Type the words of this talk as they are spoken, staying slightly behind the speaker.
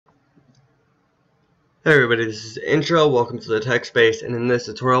Hey everybody, this is the intro. Welcome to the TechSpace, and in this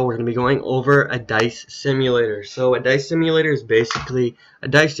tutorial we're going to be going over a dice simulator. So a dice simulator is basically a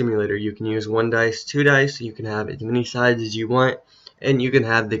dice simulator. You can use one dice, two dice, you can have as many sides as you want, and you can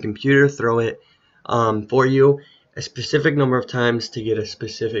have the computer throw it for you a specific number of times to get a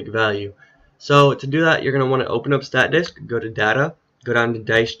specific value. So to do that, you're going to want to open up Statdisk, go to Data, go down to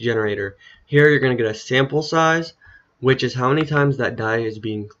Dice Generator. Here you're going to get a sample size, which is how many times that die is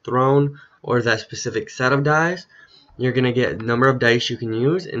being thrown, or that specific set of dice. You're going to get the number of dice you can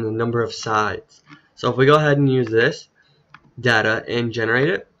use and the number of sides. So if we go ahead and use this data and generate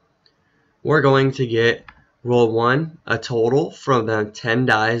it, we're going to get roll 1, a total from the 10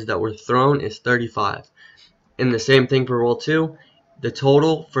 dice that were thrown is 35. And the same thing for roll 2, the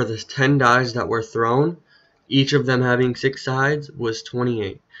total for the 10 dice that were thrown, each of them having 6 sides, was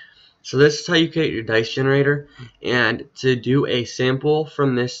 28. So this is how you create your dice generator, and to do a sample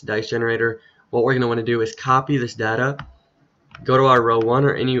from this dice generator, what we're going to want to do is copy this data, go to our row 1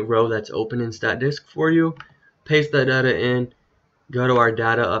 or any row that's open in Statdisk for you, paste that data in, go to our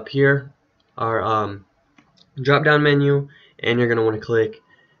data up here, our drop down menu, and you're going to want to click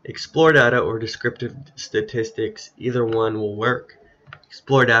Explore Data or Descriptive Statistics. Either one will work.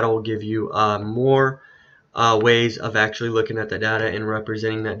 Explore Data will give you more ways of actually looking at the data and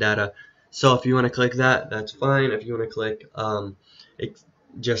representing that data. So if you want to click that, that's fine. If you want to click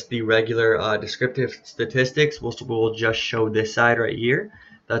just the regular descriptive statistics, we'll just show this side right here.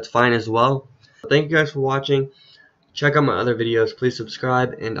 That's fine as well. Thank you guys for watching. Check out my other videos. Please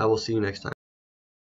subscribe, and I will see you next time.